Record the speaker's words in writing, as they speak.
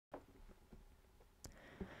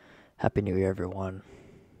Happy New Year, everyone.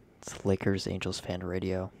 It's Lakers Angels Fan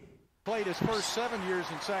Radio. Played his first 7 years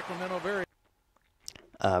in Sacramento.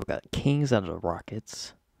 I've got Kings and the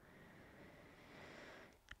Rockets.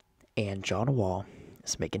 And John Wall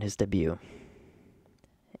is making his debut.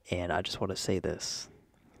 And I just want to say this.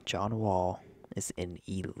 John Wall is an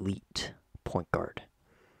elite point guard.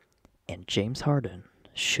 And James Harden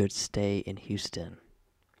should stay in Houston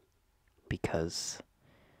because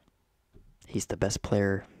he's the best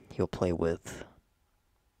player he'll play with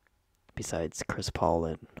besides Chris Paul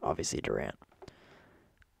and obviously Durant.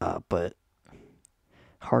 But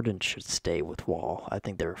Harden should stay with Wall. I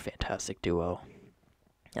think they're a fantastic duo.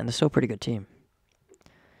 And they're still a pretty good team.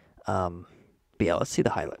 But yeah, let's see the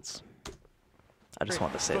highlights. I just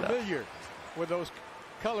wanted to say that. With those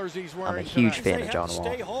colors he's wearing. I'm a huge fan of John Wall.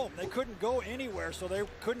 Stay home. They couldn't go anywhere, so they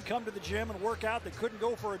couldn't come to the gym and work out. They couldn't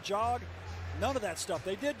go for a jog. None of that stuff.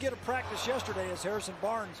 They did get a practice yesterday as Harrison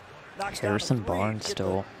Barnes knocks down a three Barnes to get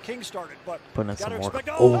still the King started, but putting in some work.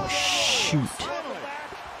 Oh, Oh, shoot. And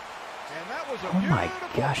that was a Oh my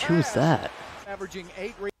gosh, who was that? Averaging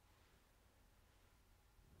 8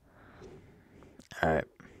 Alright.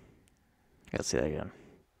 Gotta see that again.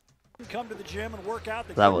 come to the gym and work out.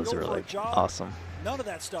 They That couldn't was go for really a jog. awesome. None of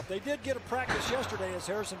that stuff. They did get a practice yesterday as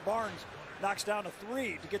Harrison Barnes knocks down a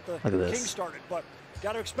three to get the King started, but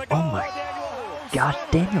got to expect. Oh my gosh,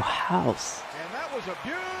 Daniel House. And that was a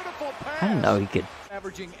beautiful pass. I didn't know he could.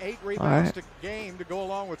 Averaging 8 rebounds Right. a game to go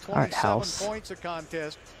along with All right, 27 House. points a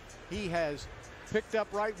contest. He has picked up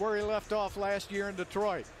right where he left off last year in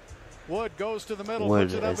Detroit. Wood goes to the middle. Wood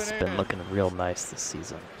puts it up has and been in. looking real nice this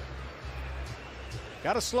season.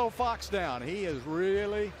 Got to slow Fox down. He is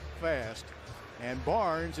really fast. And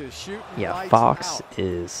Barnes is shooting lights Fox out.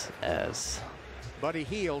 is as But he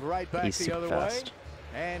healed right back he's the super other fast.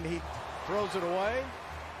 way. And he throws it away.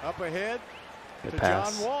 Up ahead Good to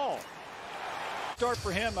pass. John Wall. Start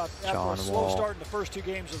for him after John a slow Wall. start in the first 2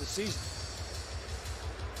 games of the season.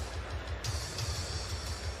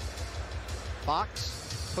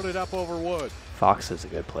 Fox put it up over Wood. Fox is a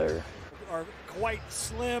good player. Are quite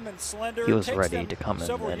slim and slender. He was It takes ready them to come in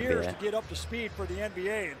several the years NBA. to get up to speed for the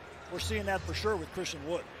NBA, and we're seeing that for sure with Christian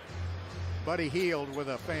Wood. But he healed with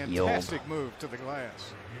a fantastic move to the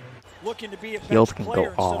glass. Looking to be a bench Hield can player go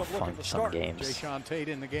instead off of looking on to some start. games. Jayshawn Tate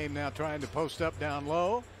in the game now trying to post up down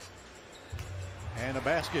low. And a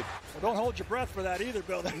basket. Well, don't hold your breath for that either,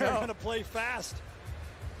 Bill. They're going to play fast.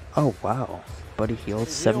 Oh wow, Buddy Hield,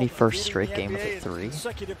 71st straight game with a three.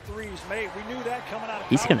 Consecutive threes made. We knew that coming out of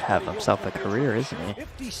He's gonna college. have Buddy himself a Hield's gonna be career, able isn't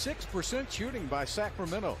he? 56% shooting by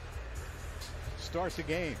Sacramento. Start the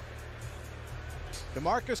game.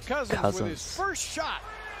 DeMarcus Cousins with his first shot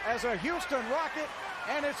as a Houston Rocket,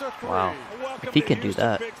 and it's a three. Wow. Welcome If he to can do Houston,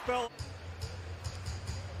 that. big fella.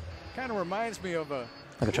 Kind of reminds me of a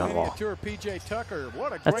Look at John Wall. miniature PJ Tucker.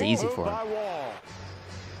 What a That's great easy move for him. by Wall.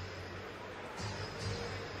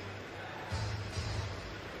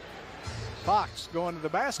 Fox going to the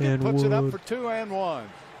basket, And puts it up Wood. for 2 and 1.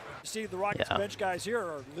 See, the Rockets Yeah. bench guys here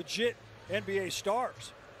are legit NBA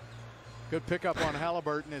stars. Good pickup on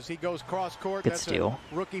Halliburton as he goes cross court. Good That's steal.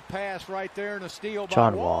 a rookie pass right there and a steal by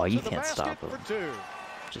John Wall. Wall, you to the can't basket stop him. for 2.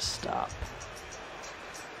 Just stop.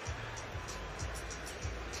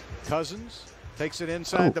 Cousins takes it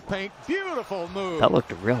inside Oh. the paint. Beautiful move. That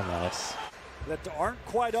looked real nice. That aren't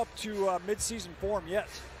quite up to midseason form yet.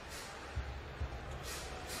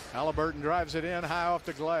 Halliburton drives it in high off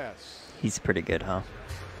the glass. He's pretty good, huh?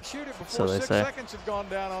 Shoot it before So they 6 say. seconds have gone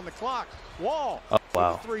down on the clock. Wall. Oh, for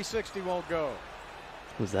wow. the 360 won't go.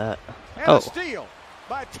 Who's that? And Oh, a steal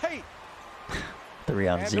by Tate. 3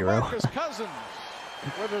 on And 0. DeMarcus Cousins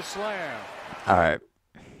with a slam. All right.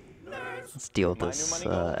 Let's deal with My new this money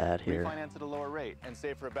goal, ad here. refinance at a lower rate and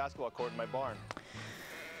save for a basketball court in my barn.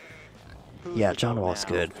 Who's Yeah, the John GOAT Wall's now?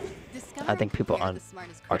 good. I think people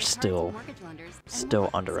are still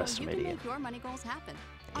underestimating.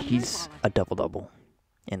 He's a double-double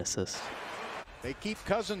in assists. They keep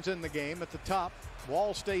Cousins in the game at the top.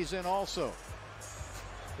 Wall stays in also.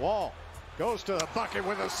 Wall goes to the bucket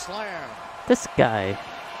with a slam. This guy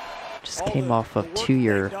just All came the- off the a work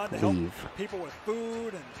 2-year they've done to help leave. people with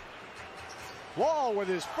food and Wall with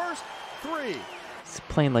his first 3. He's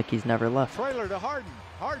playing like he's never left. Trailer to Harden.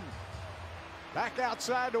 Harden back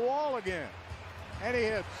outside the Wall again. And he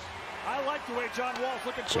hits. I like the way John Wall's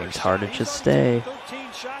looking for a James shot. Harden He's should already stay. taken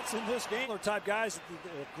 13 shots in this game. They're type guys,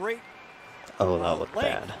 great Oh, that looked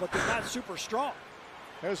length, bad. but they're not super strong.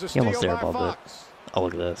 There's a He almost steal by airballed it. Fox. Oh,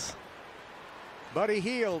 look at this. Buddy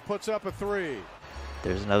Hield puts up a 3.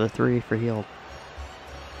 There's another 3 for Hield.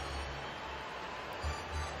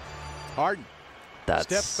 Harden That's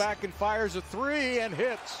Steps back and fires a three and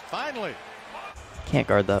hits. Finally. can't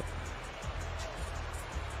guard that.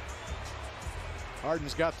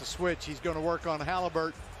 Harden's got the switch. He's going to work on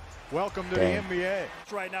Halliburton. Welcome to Dang. the NBA.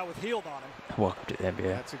 Right now with Hield on him. Welcome to the NBA.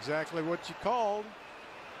 That's exactly what you called.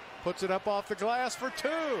 Puts it up off the glass for two.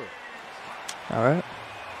 All right.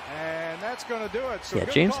 And that's going to do it. So Yeah,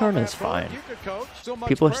 good James call, Harden Matt is Bullock. fine. You could coach. So much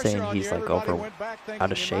People are pressure saying on he's you. like Everybody over went back thinking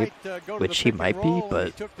out of you shape, might, go to which the he pick and might be, roll, and but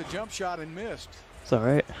he took the jump shot and missed. it's all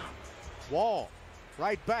right. Wall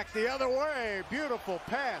right back the other way. Beautiful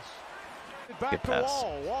pass. Back Good to pass.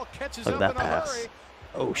 Wall. Wall catches Look up at in that a pass. hurry.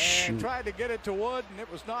 Oh And shoot. tried to get it to Wood, and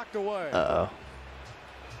it was knocked away. Uh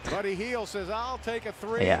Buddy Hield says, "I'll take a oh.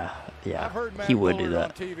 three." Yeah. I've Yeah. heard Matt He would do Bullard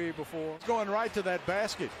that. on TV before. It's going right to that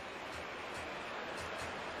basket.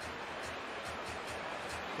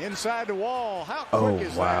 Inside the Wall. How quick Oh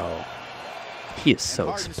is that? wow. He is And so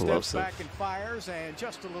Harden steps explosive. back and fires, and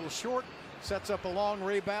just a little short. Sets up a long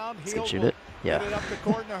rebound. Does he Hield shoot will it? Yeah. Get it up the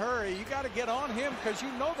court in a hurry. You got to get on him because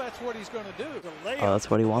you know that's what he's going to do. The layup. Oh, that's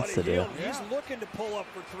what he wants Buddy to do. Hield, he's looking to pull up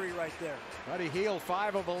for three right there. Buddy Hield,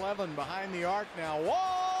 5 of 11 behind the arc now.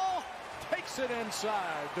 Wall takes it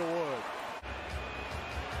inside to Wood.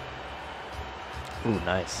 Ooh,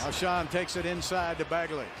 nice. Alshon takes it inside to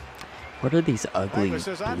Bagley. What are these ugly Bagley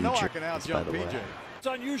says, "I blue know I jerseys, can by out-jump the way? PJ." It's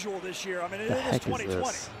unusual this year. I mean, it The is heck is 2020.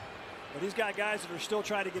 this? But he's got guys that are still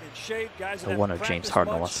trying to get in shape, guys that No haven't wonder James practiced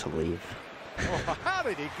Harden much. wants to leave. Oh, how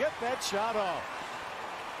did he get that shot off?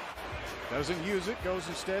 Doesn't use it, goes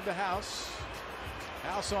instead to House.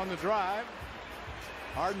 House on the drive.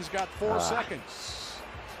 Harden's got 4 seconds.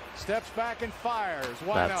 Steps back and fires.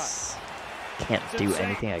 Why That's can't It's do insane.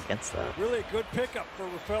 anything against that. Really a good pickup for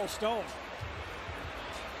Rafael Stone. not?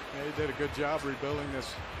 Yeah, he did a good job rebuilding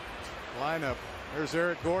this lineup. There's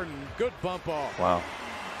Eric Gordon. Good bump off. Wow.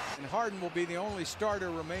 And Harden will be the only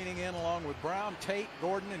starter remaining in along with Brown, Tate,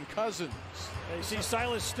 Gordon, and Cousins. You see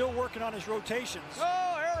Silas still working on his rotations.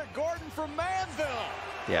 Oh, Eric Gordon from Manville.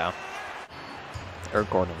 Yeah. Eric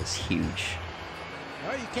Gordon is huge.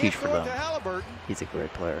 Well, you can't Huge for throw it them. to Halliburton. He's a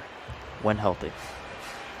great player when healthy.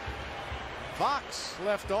 Fox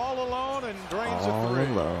left all alone and drains a All three.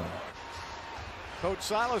 alone. Coach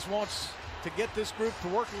Silas wants to get this group to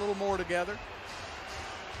work a little more together.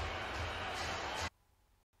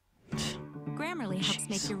 Grammarly helps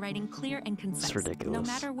make your writing clear and concise, ridiculous. no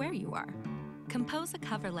matter where you are. Compose a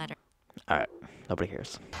cover letter. All right. Nobody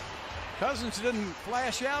cares. Cousins didn't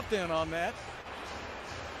flash out then on that.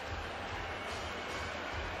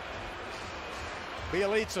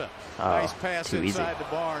 Bielitsa. Oh, Nice pass too easy. inside the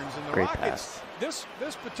Barnes. And the Great Rockets, pass.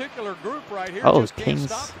 this particular group right here Oh, just can't Kings.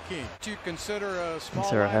 stop the Kings. Do you consider a small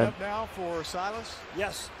Kings are ahead. lineup now for Silas?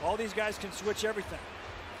 Yes, all these guys can switch everything.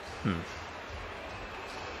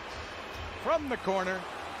 From the corner,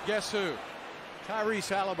 guess who? Tyrese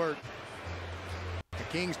Halliburton. The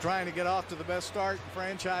Kings trying to get off to the best start in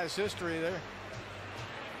franchise history there.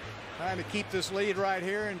 Trying to keep this lead right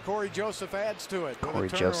here, and Corey Joseph adds to it. with a Corey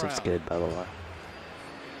Joseph's turnaround. good, by the way.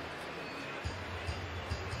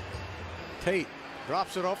 Tate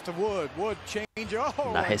drops it off to Wood. Wood change.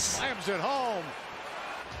 Oh, Nice. and slams it home.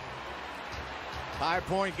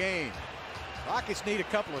 5-point game. Rockets need a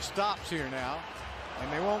couple of stops here now,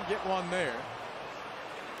 and they won't get one there.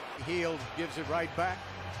 Hield gives it right back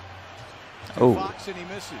to Oh. Fox, and he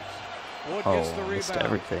misses. Wood Oh, gets the missed rebound.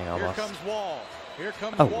 everything Here almost. comes Wall. Here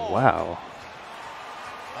comes Oh, Wall. wow.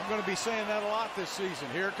 I'm going to be saying that a lot this season.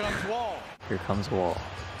 Here comes Wall. Here comes Wall.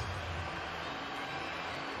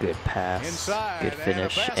 Good pass. Inside. Good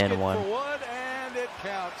finish. And a basket And one. for Wood, and it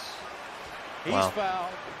counts. He's Wow.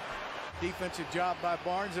 fouled. Defensive job by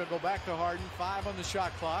Barnes. They'll go back to Harden. 5 on the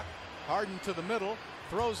shot clock. Harden to the middle.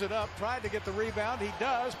 Throws it up. Tried to get the rebound. He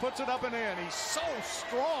does. Puts it up and in. He's so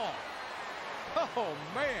strong. Oh,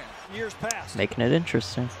 man. Years past. Making it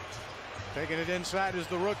interesting. Taking it inside is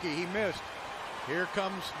the rookie. He missed. Here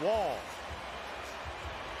comes Wall.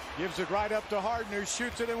 Gives it right up to Harden, who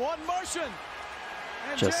shoots it in one motion.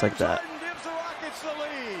 And Just James like that. Harden gives the Rockets the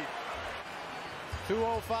lead.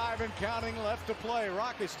 2:05 and counting left to play.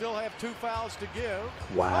 Rockets still have 2 fouls to give.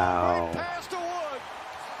 Wow. Oh, great pass to Wood.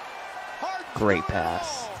 Harden Great threw it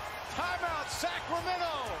pass. all. Timeout,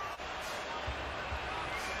 Sacramento.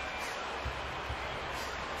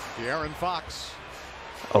 De'Aaron Fox.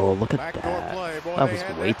 Oh, look at Backdoor that. play. Boy, That they was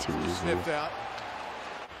had way that too easy. sniffed out.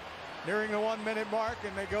 Nearing the 1-minute mark,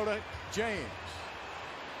 and they go to James.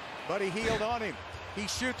 Buddy Hield on him. He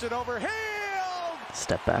shoots it over. Hield!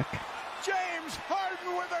 Step back. James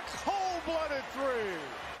Harden with a cold-blooded 3.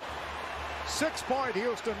 6-point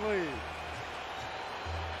Houston lead.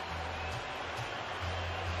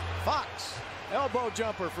 Fox, elbow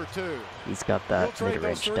jumper for 2. He's got You'll that trade those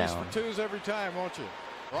mid-range threes down. for 2s every time, won't you?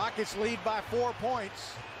 Rockets lead by 4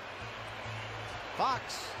 points.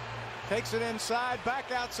 Fox takes it inside,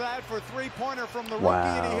 back outside for a 3-pointer from the rookie,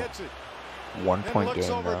 and he Wow. hits it. 1 Then point looks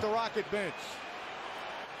game over at the though. Rocket bench.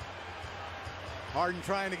 Harden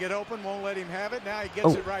trying to get open, won't let him have it. Now he gets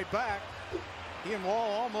Oh. it right back. He and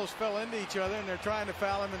Wall almost fell into each other, and they're trying to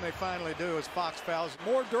foul him, and they finally do as Fox fouls.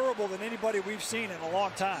 More durable than anybody we've seen in a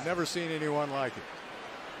long time. Never seen anyone like it.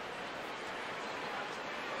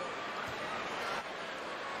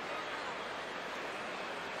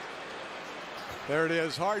 There it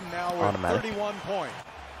is. Harden now with Automatic. 31 points.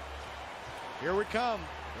 Here we come.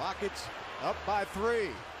 Rockets up by 3.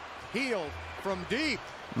 Hield from deep.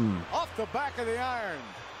 Off the back of the iron.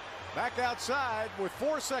 Back outside with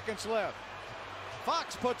 4 seconds left.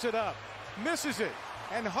 Fox puts it up. Misses it.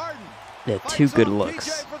 And Harden Yeah, fights 2 good off looks.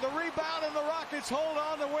 PJ for the rebound, and the Rockets hold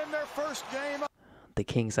on to win their first game. The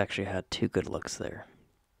Kings actually had 2 good looks there.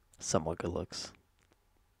 Somewhat good looks.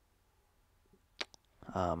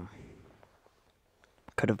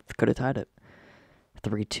 Could have tied it.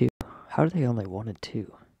 3-2. How did they only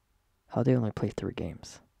 1-2? How did they only play 3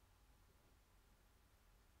 games?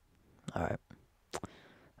 All right.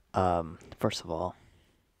 First of all,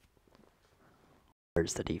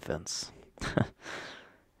 where's the defense?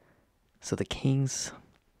 So the Kings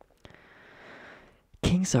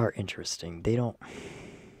are interesting. They don't.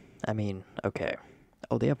 I mean, okay.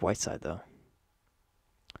 Oh, they have Whiteside though.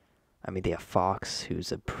 I mean, they have Fox,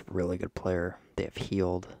 who's a really good player. They have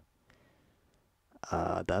Hield.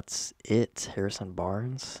 That's it. Harrison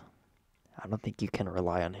Barnes. I don't think you can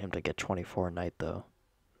rely on him to get 24 a night, though.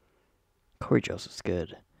 Corey Joseph's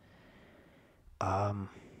good.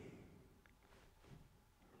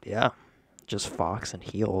 Yeah. Just Fox and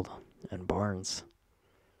Hield and Barnes.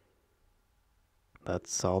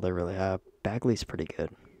 That's all they really have. Bagley's pretty good.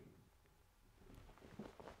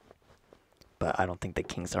 But I don't think the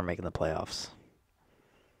Kings are making the playoffs.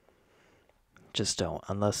 Just don't.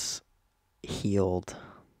 Unless Hield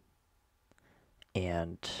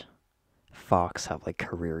and Fox have like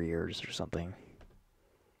career years or something.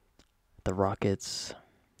 The Rockets,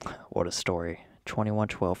 what a story.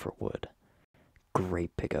 21-12 for Wood.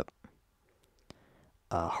 Great pickup.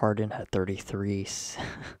 Harden had 33.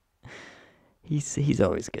 He's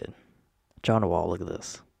always good. John Wall, look at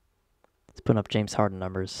this. He's putting up James Harden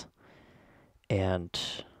numbers. And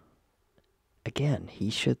again, he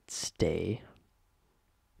should stay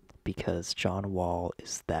because John Wall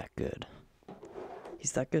is that good.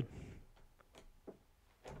 He's that good.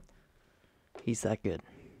 He's that good.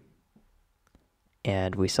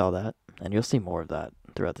 And we saw that, and you'll see more of that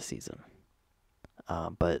throughout the season.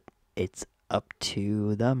 But it's up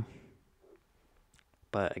to them.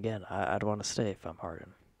 But again, I'd want to stay if I'm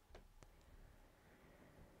Harden.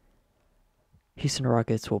 Houston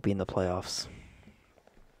Rockets will be in the playoffs.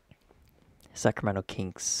 Sacramento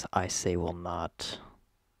Kings, I say, will not.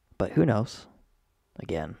 But who knows?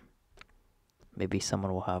 Again, maybe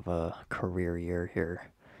someone will have a career year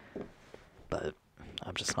here. But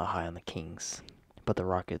I'm just not high on the Kings. But the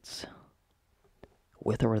Rockets,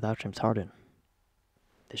 with or without James Harden,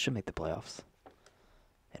 they should make the playoffs,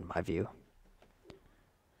 in my view.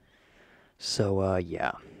 So,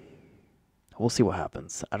 yeah. We'll see what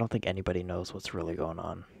happens. I don't think anybody knows what's really going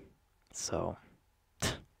on. So,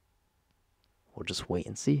 we'll just wait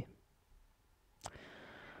and see.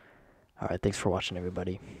 Alright, thanks for watching,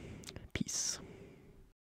 everybody. Peace.